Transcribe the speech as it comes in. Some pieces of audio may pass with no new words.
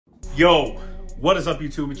Yo, what is up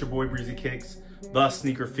YouTube? It's your boy Breezy Kicks, the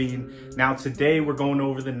sneaker fiend. Now today we're going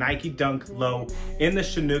over the Nike Dunk Low in the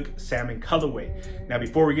Chinook Salmon colorway. Now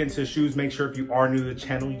before we get into the shoes, make sure if you are new to the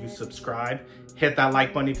channel, you subscribe. Hit that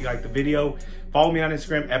like button if you like the video. Follow me on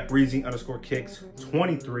Instagram at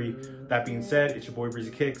Breezy_Kicks23. That being said, it's your boy Breezy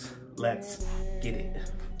Kicks. Let's get it.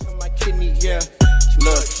 My kidney, yeah.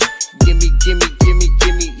 Look, gimme,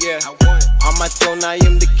 yeah. On my throne, I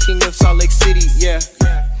am the king of Salt Lake City, yeah.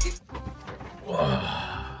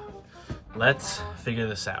 Let's figure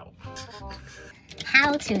this out.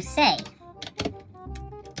 How to say.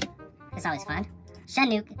 It's always fun.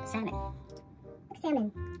 Chinook salmon. Salmon.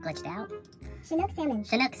 Glitched out. Chinook salmon.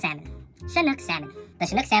 Chinook salmon. Chinook salmon. The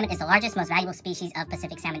Chinook salmon is the largest, most valuable species of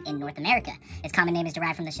Pacific salmon in North America. Its common name is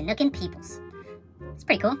derived from the Chinookan peoples. It's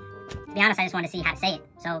pretty cool. To be honest, I just want to see how to say it.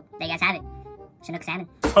 So there you guys have it. Chinook salmon.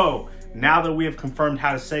 So now that we have confirmed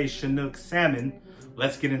how to say Chinook salmon,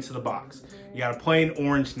 let's get into the box. You got a plain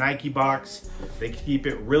orange Nike box. They keep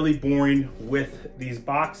it really boring with these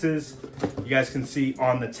boxes. You guys can see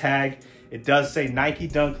on the tag, it does say Nike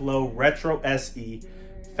Dunk Low Retro SE,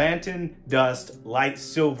 Phantom Dust Light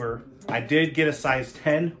Silver. I did get a size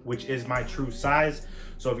 10, which is my true size.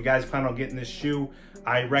 So if you guys plan on getting this shoe,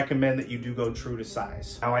 I recommend that you do go true to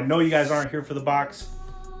size. Now I know you guys aren't here for the box.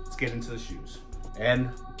 Let's get into the shoes.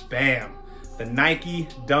 And bam, the Nike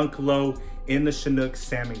Dunk Low in the Chinook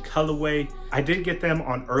Salmon colorway. I did get them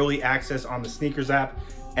on early access on the sneakers app,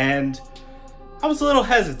 and I was a little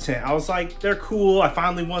hesitant. I was like, they're cool. I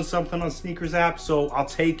finally won something on sneakers app, so I'll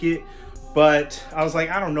take it. But I was like,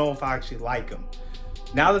 I don't know if I actually like them.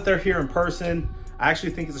 Now that they're here in person, I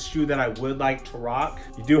actually think it's a shoe that I would like to rock.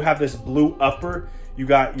 You do have this blue upper. You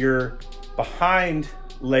got your behind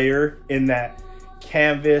layer in that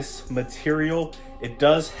canvas material. It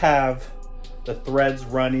does have the threads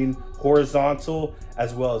running horizontal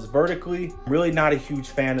as well as vertically. I'm really not a huge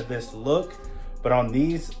fan of this look, but on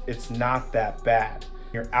these, it's not that bad.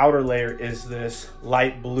 Your outer layer is this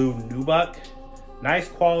light blue nubuck. Nice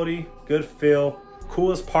quality, good feel.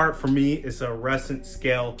 Coolest part for me is the iridescent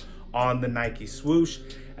scale on the Nike swoosh,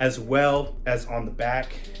 as well as on the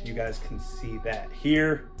back. You guys can see that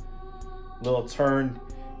here. Little turn,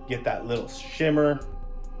 get that little shimmer.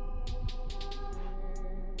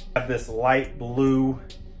 Have this light blue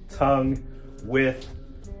tongue with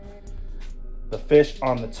the fish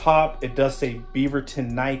on the top. It does say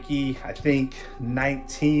Beaverton Nike, I think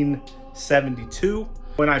 1972.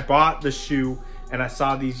 When I bought the shoe and I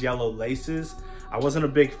saw these yellow laces, I wasn't a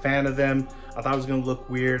big fan of them. I thought it was gonna look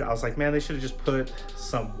weird. I was like, man, they should have just put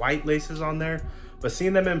some white laces on there. But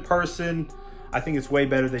seeing them in person, I think it's way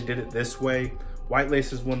better they did it this way. White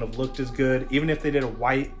laces wouldn't have looked as good. Even if they did a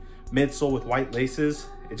white midsole with white laces,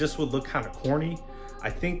 it just would look kind of corny. I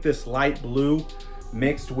think this light blue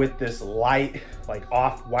mixed with this light, like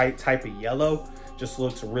off-white type of yellow, just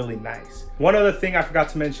looks really nice. One other thing I forgot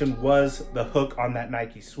to mention was the hook on that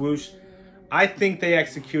Nike swoosh. I think they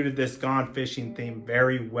executed this Gone Fishing theme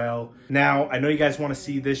very well. Now, I know you guys want to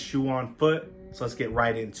see this shoe on foot, so let's get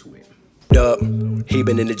right into it. He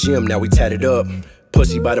been in the gym, now we tatted up.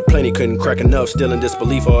 Pussy by the plenty, couldn't crack enough. Still in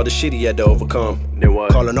disbelief for all the shit he had to overcome.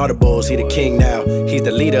 Calling all the bulls, he the king now. He's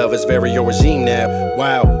the leader of his very own regime now.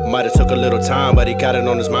 Wow, might have took a little time, but he got it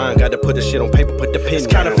on his mind. Got to put the shit on paper, put the pen. It's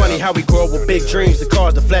kind of funny how we grow up with big dreams. The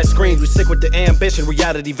cars, the flat screens, we sick with the ambition.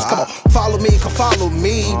 Reality, come on, follow me,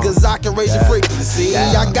 cause I can raise your frequency.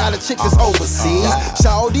 I got a chick that's overseas.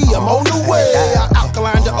 Shawty, I'm on the way. I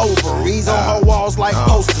alkaline the ovaries on her walls like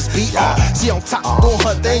posters beat. She on top doing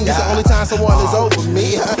her thing. It's the only time someone is over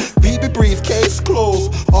me. BB briefcase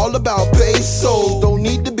closed, all about pesos, don't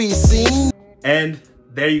need to be seen. And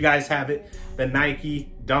there you guys have it, the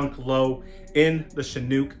Nike Dunk Low in the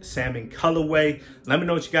Chinook Salmon colorway. Let me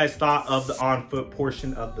know what you guys thought of the on foot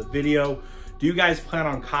portion of the video. Do you guys plan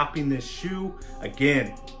on copying this shoe?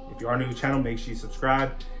 Again, if you are new to the channel, make sure you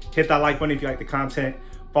subscribe. Hit that like button if you like the content.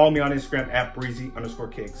 Follow me on Instagram at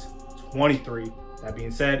Breezy_Kicks23. That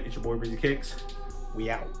being said, it's your boy Breezy Kicks.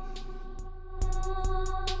 We out.